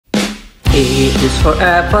A is for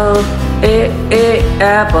apple,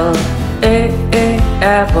 apple,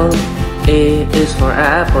 apple. A is for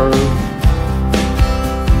apple.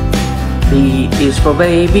 B is for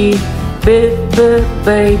baby, baby,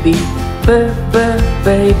 baby.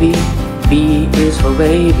 B is for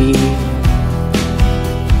baby.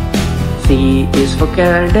 C is for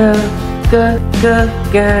candle, candle,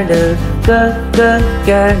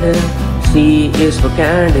 candle. C is for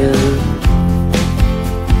candle.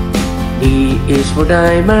 D is for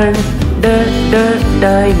diamond,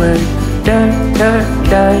 diamond,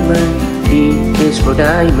 diamond. D is for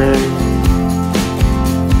diamond.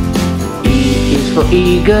 E is for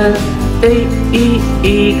eagle,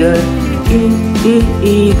 eagle,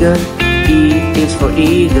 eagle. E is for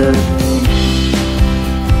eagle.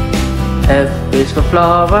 F is for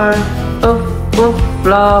flower,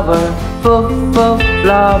 flower,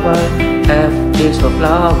 flower. F is for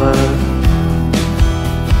flower.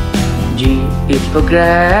 G is for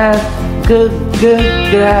grass, grass,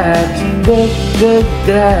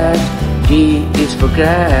 grass. G is for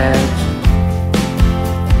grass.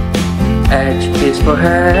 H is for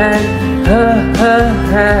hand, hand,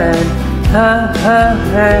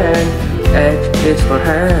 hand. H is for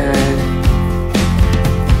hand.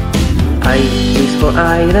 I is for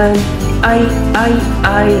iron,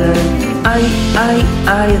 iron,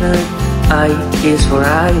 iron. I is for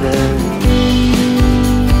iron.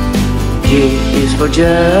 J is for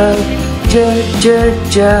jug, jug,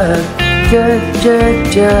 jug.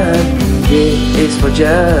 J is for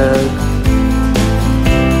jug.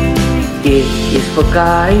 K is for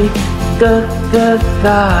kite, kite,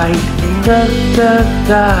 kite.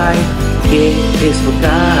 K is for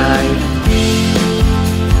kite.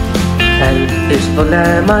 L is for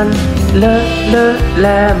lemon, lemon,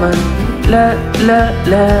 lemon.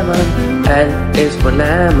 L is for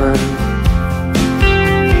lemon.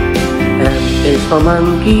 M is for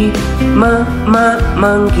monkey,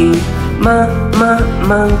 monkey,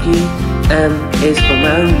 monkey. M is for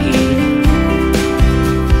monkey.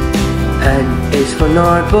 N is for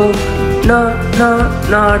notebook, notebook,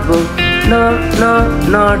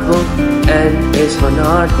 notebook. N is for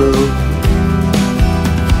notebook.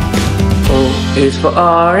 O is for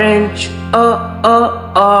orange,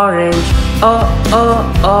 orange,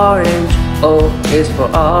 orange. O is for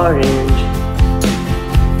orange.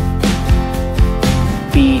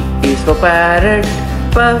 P is for parrot,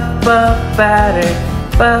 parrot,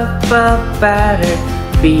 parrot.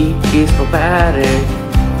 P is for parrot.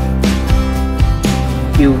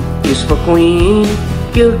 Q is for queen,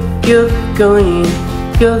 queen, queen.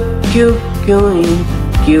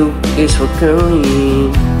 Q is for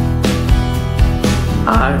queen.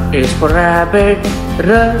 R is for rabbit,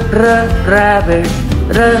 rabbit,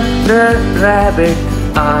 rabbit.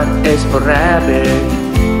 R is for rabbit.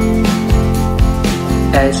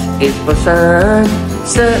 S is for sun,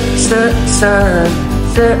 sun.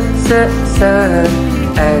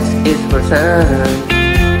 S is for sun.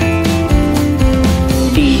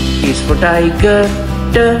 T is for tiger,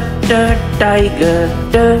 tiger,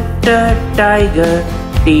 tiger.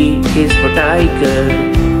 T is for tiger.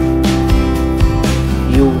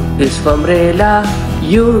 U is for umbrella,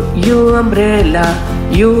 U umbrella,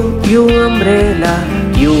 U umbrella.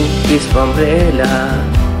 U is for umbrella.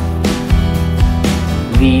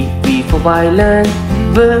 V for violin,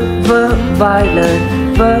 violin,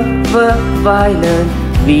 violin.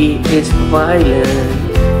 V is for violin.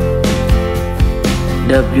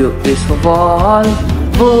 W is for ball,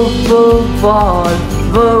 ball,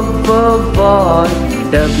 ball.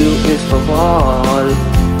 W is for ball.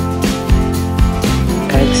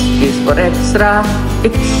 X is for extra,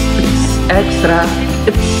 extra,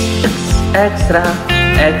 extra.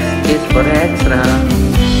 X is for extra.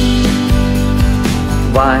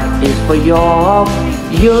 Y is for York,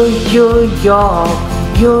 York, York.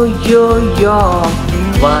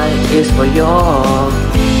 Y is for York.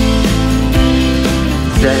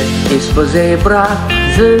 Z is for zebra,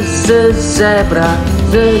 zebra,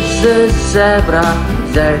 zebra.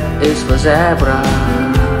 Z is for zebra.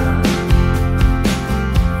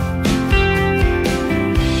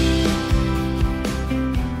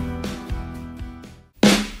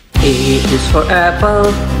 A is for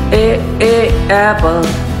apple, apple,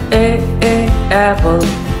 apple.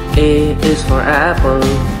 A is for apple.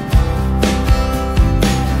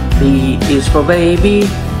 B is for baby,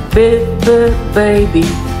 baby, baby.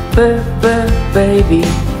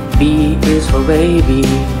 B is for baby.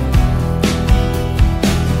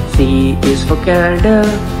 C is for candle,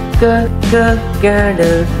 candle,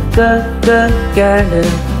 candle.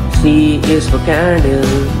 C is for candle.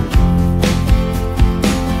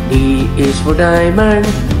 D is for diamond,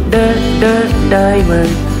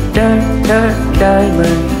 diamond.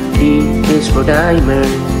 Diamond. D is for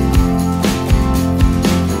diamond.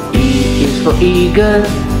 E is for eagle.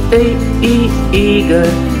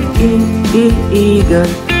 Eagle. Eagle.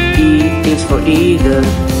 E is for eagle.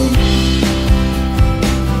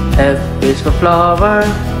 F is for flower.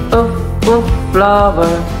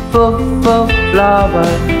 Flower. Flower.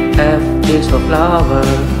 F is for flower.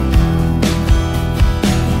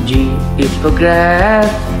 G is for grass.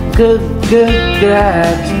 Grass.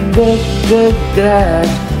 Grass.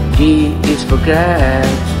 G is for grass.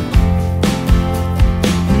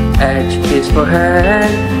 H is for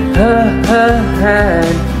hand. Hand.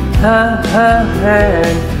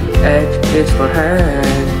 H is for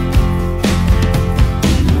hand.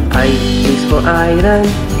 I is for iron.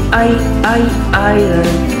 Iron.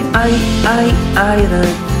 Iron.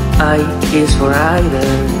 I is for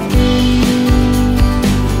iron.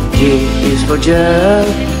 J is for jug.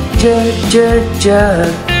 Jug. J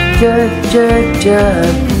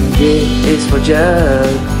is for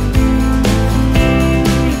jug.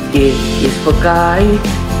 K is for kite.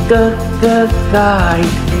 Kite.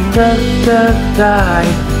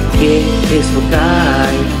 K is for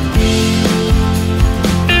kite.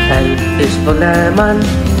 L is for lemon.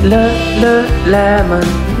 Lemon.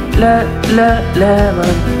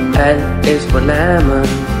 L is for lemon.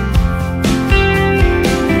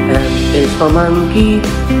 M is for monkey.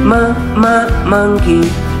 Monkey.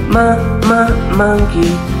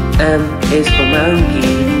 M is for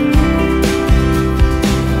monkey.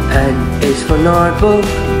 N is for notebook.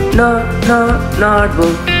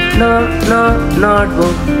 Notebook.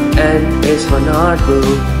 N is for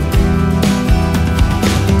notebook.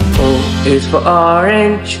 O is for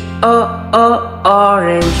orange.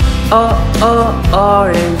 Orange.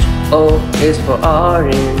 Orange. O is for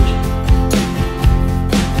orange.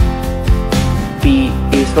 P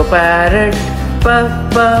is for parrot.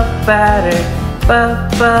 Parrot.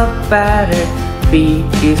 P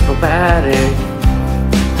is for parrot.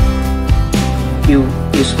 Q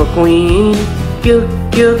is for queen.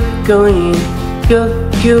 Queen.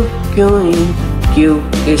 Q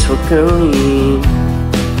is for queen.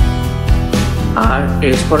 R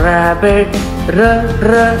is for rabbit.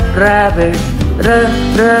 Rabbit.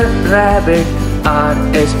 R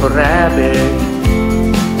is for rabbit.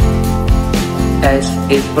 S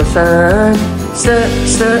is for sun. Sun.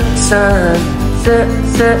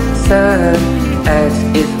 S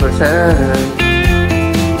is for sun.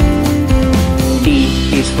 T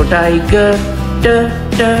is for tiger.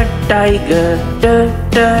 Tiger.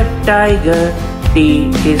 T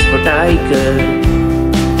is for tiger.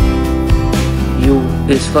 U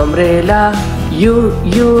is for umbrella. U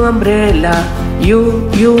umbrella. U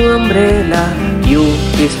umbrella. U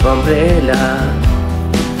is for umbrella.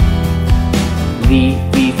 V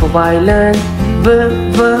for violin.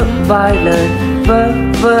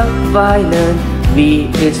 Violin. V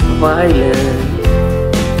is for violin.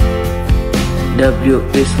 W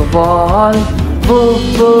is for ball.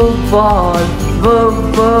 Ball.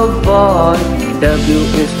 W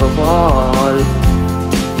is for ball.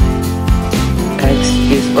 X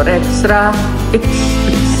is for extra.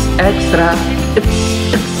 Extra.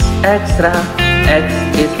 X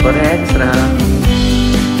is for extra.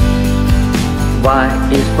 Y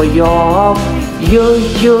is for York.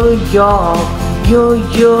 York.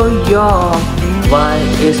 Y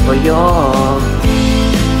is for York.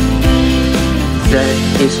 Z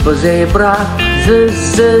is for zebra.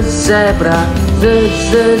 Zebra.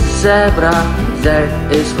 Z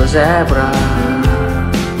is for zebra.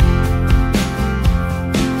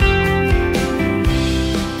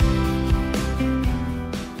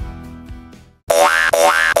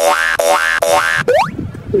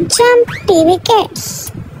 Jump TV Kids.